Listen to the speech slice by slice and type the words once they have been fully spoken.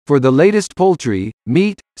For the latest poultry,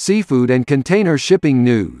 meat, seafood and container shipping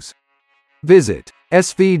news, visit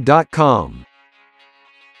ESS-Feed.com.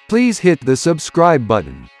 Please hit the subscribe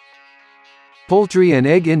button. Poultry and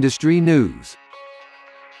egg industry news.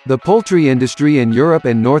 The poultry industry in Europe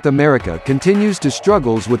and North America continues to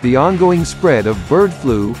struggle with the ongoing spread of bird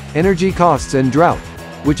flu, energy costs and drought,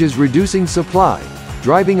 which is reducing supply,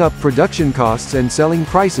 driving up production costs and selling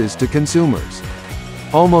prices to consumers.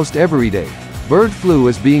 Almost every day, bird flu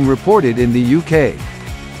is being reported in the UK.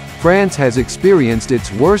 France has experienced its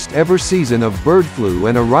worst ever season of bird flu,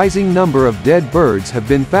 and a rising number of dead birds have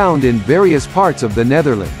been found in various parts of the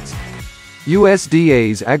Netherlands.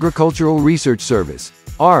 USDA's Agricultural Research Service,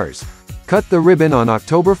 ARS, cut the ribbon on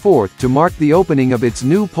October 4 to mark the opening of its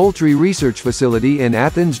new poultry research facility in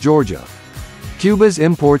Athens, Georgia. Cuba's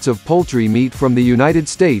imports of poultry meat from the United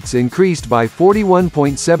States increased by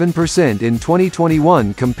 41.7% in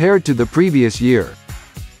 2021 compared to the previous year.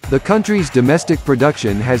 The country's domestic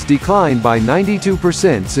production has declined by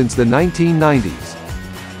 92% since the 1990s.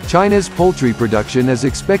 China's poultry production is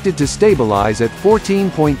expected to stabilize at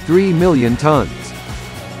 14.3 million tons.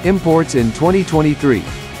 Imports in 2023,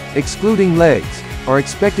 excluding legs, are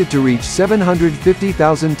expected to reach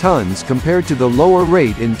 750,000 tons compared to the lower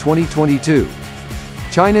rate in 2022.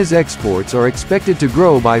 China's exports are expected to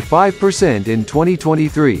grow by 5% in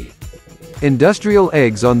 2023. Industrial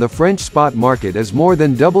eggs on the French spot market is more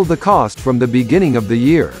than double the cost from the beginning of the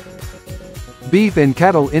year. Beef and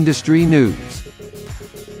cattle industry news.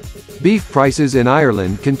 Beef prices in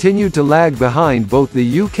Ireland continue to lag behind both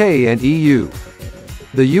the UK and EU.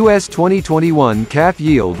 The US 2021 calf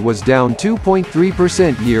yield was down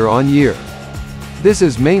 2.3% year-on-year. This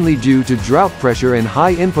is mainly due to drought pressure and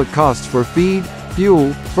high input costs for feed,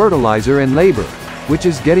 fuel, fertilizer and labor, which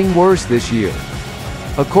is getting worse this year.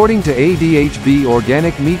 According to ADHB,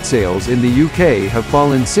 organic meat sales in the UK have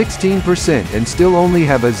fallen 16% and still only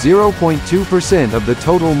have a 0.2% of the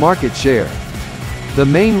total market share. The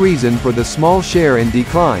main reason for the small share in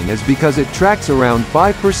decline is because it tracks around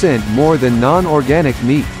 5% more than non-organic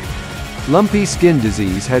meat. Lumpy skin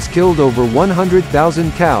disease has killed over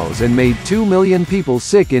 100,000 cows and made 2 million people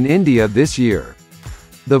sick in India this year.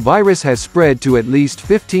 The virus has spread to at least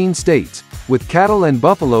 15 states, with cattle and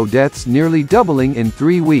buffalo deaths nearly doubling in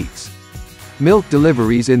 3 weeks. Milk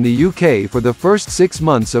deliveries in the UK for the first 6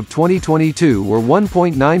 months of 2022 were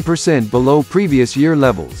 1.9% below previous year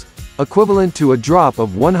levels, equivalent to a drop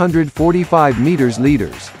of 145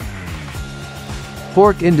 liters.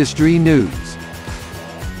 Pork industry news.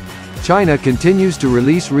 China continues to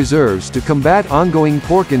release reserves to combat ongoing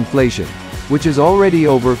pork inflation, which is already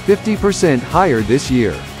over 50% higher this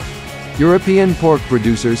year. European pork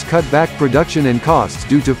producers cut back production and costs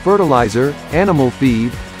due to fertilizer, animal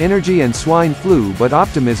feed, energy and swine flu, but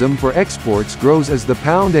optimism for exports grows as the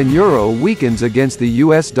pound and euro weakens against the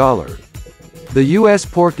US dollar. The U.S.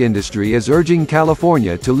 pork industry is urging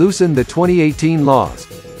California to loosen the 2018 laws,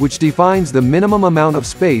 which defines the minimum amount of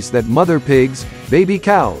space that mother pigs, baby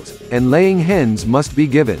cows, and laying hens must be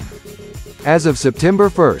given. As of September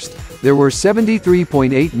 1st, there were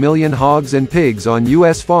 73.8 million hogs and pigs on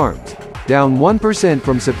U.S. farms, down 1%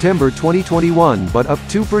 from September 2021 but up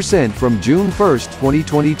 2% from June 1,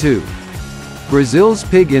 2022. Brazil's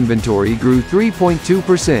pig inventory grew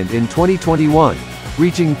 3.2% in 2021,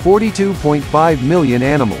 reaching 42.5 million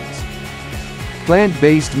animals.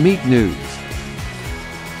 Plant-based meat news.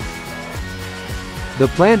 The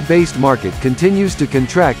plant-based market continues to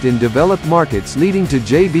contract in developed markets, leading to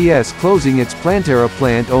JBS closing its Planterra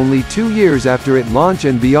plant only 2 years after it launched,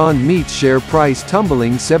 and Beyond Meat's share price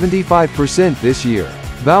tumbling 75% this year.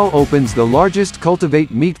 VAO opens the largest cultivate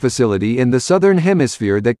meat facility in the Southern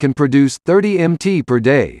Hemisphere that can produce 30 mt per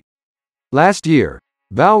day. Last year,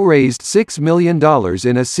 VAO raised $6 million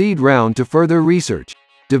in a seed round to further research,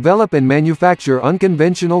 develop and manufacture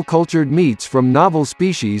unconventional cultured meats from novel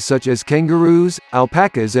species such as kangaroos,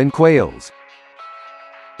 alpacas and quails.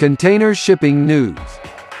 Container shipping news.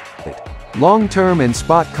 Long-term and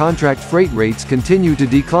spot contract freight rates continue to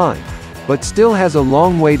decline, but still has a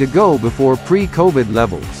long way to go before pre-COVID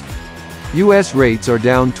levels. U.S. rates are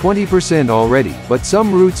down 20% already, but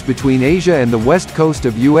some routes between Asia and the west coast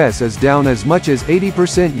of U.S. is down as much as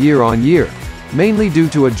 80% year-on-year, mainly due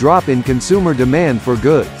to a drop in consumer demand for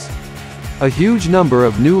goods. A huge number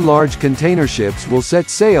of new large container ships will set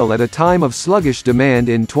sail at a time of sluggish demand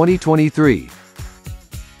in 2023.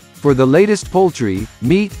 For the latest poultry,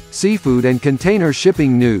 meat, seafood and container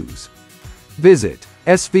shipping news, visit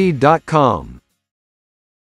ESS-Feed.com.